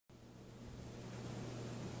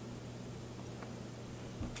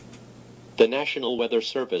The National Weather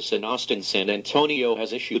Service in Austin, San Antonio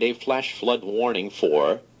has issued a flash flood warning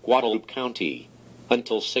for Guadalupe County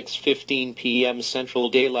until 6:15 p.m. Central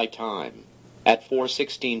Daylight Time. At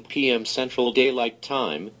 4:16 p.m. Central Daylight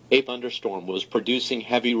Time, a thunderstorm was producing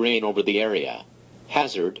heavy rain over the area.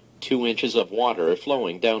 Hazard: 2 inches of water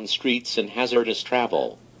flowing down streets and hazardous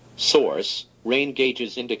travel. Source: rain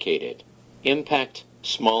gauges indicated. Impact: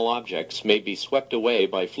 small objects may be swept away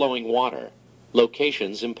by flowing water.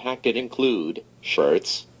 Locations impacted include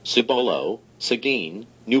Schertz, Cibolo, Seguin,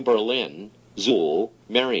 New Berlin, Zool,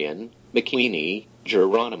 Marion, McKinney,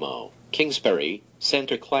 Geronimo, Kingsbury,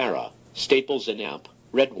 Santa Clara, Staples and Epp,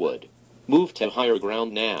 Redwood. Move to higher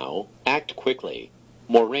ground now, act quickly.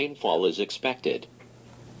 More rainfall is expected.